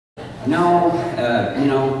No, you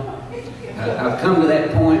know, I've come to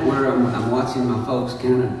that point where I'm watching my folks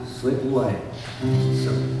kind of slip away.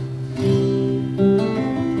 So.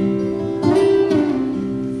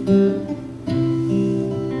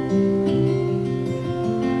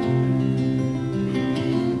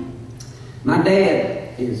 My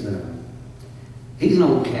dad is he's an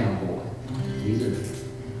old cowboy. He's a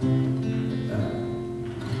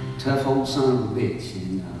tough old son of a bitch.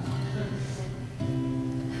 And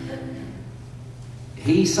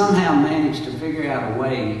he somehow managed to figure out a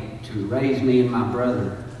way to raise me and my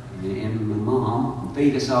brother and my mom and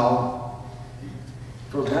feed us all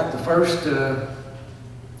for about the first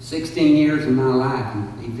 16 years of my life.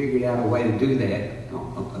 He figured out a way to do that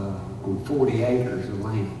on 40 acres of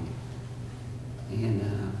land. And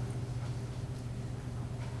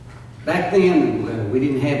back then, we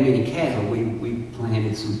didn't have many cattle. We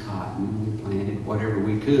planted some cotton. We planted whatever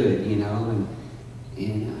we could, you know,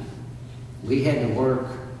 and we had to work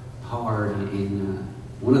hard. And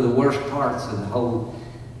one of the worst parts of the whole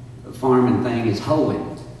farming thing is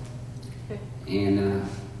hoeing. And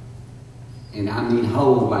I mean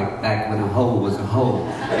hoe like back when a hoe was a hoe.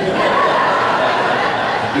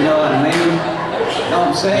 You know what I mean? You know what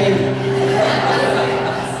I'm saying?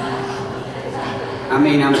 I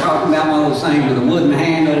mean, I'm talking about one of those things with a wooden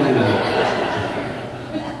handle and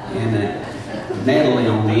a nettling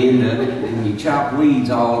on the end of it, and you chop weeds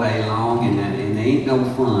all day long, and they ain't no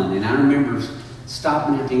fun. And I remember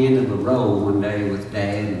stopping at the end of the road one day with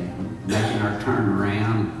Dad and making our turn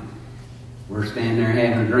around. We're standing there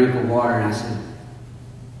having a drink of water, and I said,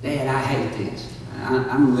 "Dad, I hate this.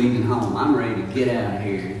 I'm leaving home. I'm ready to get out of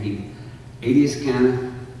here." And he just kind of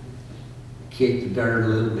kicked the dirt a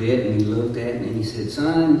little bit, and he looked at me and he said,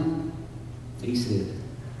 "Son," he said,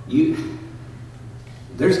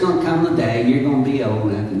 "there's going to come a day you're going to be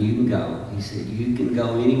old enough and you can go." He said, "You can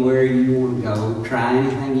go anywhere you want to go, try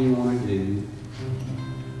anything you want to do.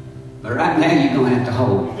 But right now you're going to have to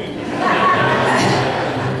hold."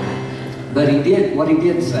 But what he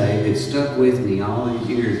did say that stuck with me all these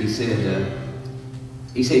years, he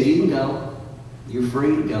said, "You can go. You're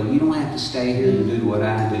free to go. You don't have to stay here and do what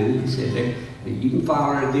I do." He said, "You can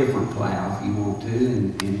follow a different plow if you want to."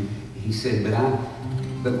 And he said,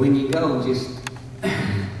 but when you go,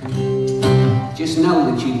 just know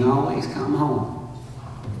that you can always come home.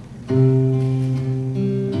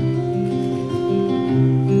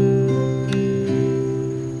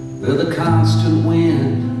 Well, the constant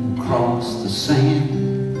wind across the sand,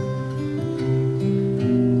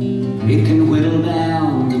 it can whittle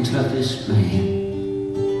down the toughest man.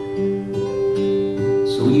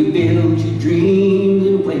 So you build your dreams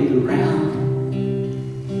and wait around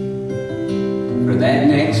for that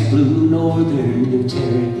next blue northern to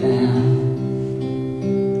tear it down.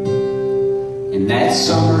 And that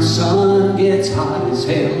summer sun gets hot as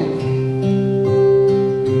hell,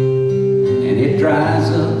 and it dries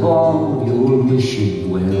up all your wishing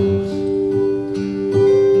wells.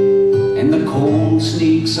 And the cold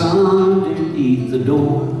sneaks underneath the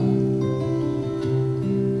door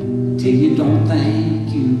till you don't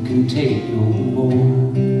think you can take no more.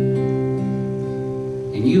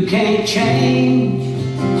 And you can't change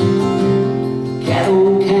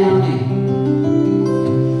Caddo County.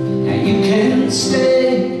 Now you can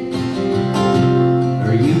stay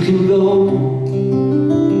or you can go,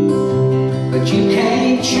 but you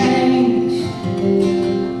can't change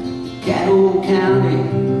Caddo County.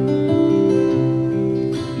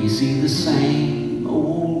 You see, the same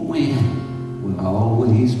old wind will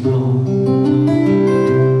always blow.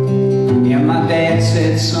 Yeah, my dad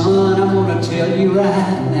said, "Son, I'm gonna tell you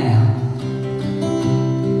right now."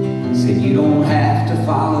 He said, "You don't have to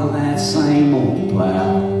follow that same old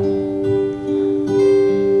plow."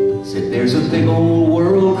 He said, "There's a big old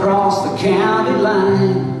world across the county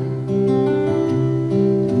line,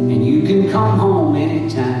 and you can come home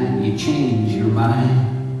anytime you change your mind.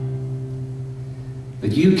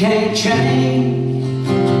 But you can't change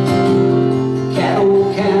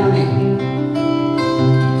Caddo County.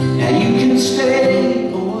 Now you can stay,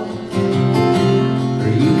 boy, or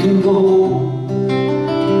you can go,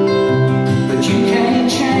 but you can't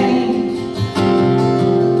change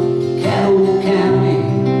Caddo County.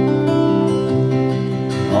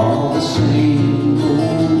 All the same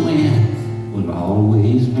old wind will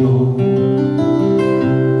always blow."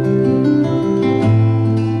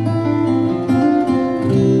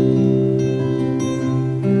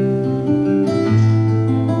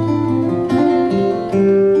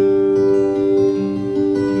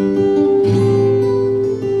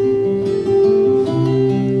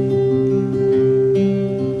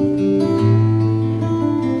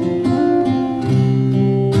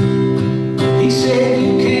 said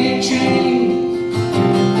you can't change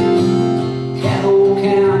Caddo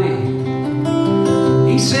County.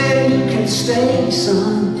 He said you can stay,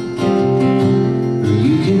 son, or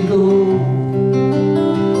you can go,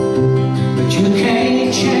 but you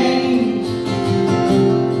can't change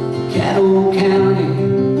Caddo County.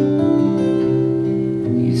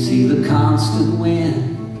 You see the constant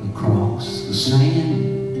wind across the sand.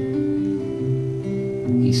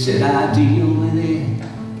 He said I deal with it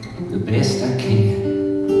the best I can.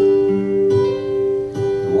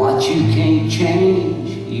 What you can't change,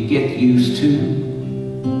 you get used to,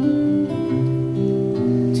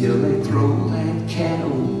 till they throw that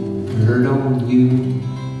cattle herd on you.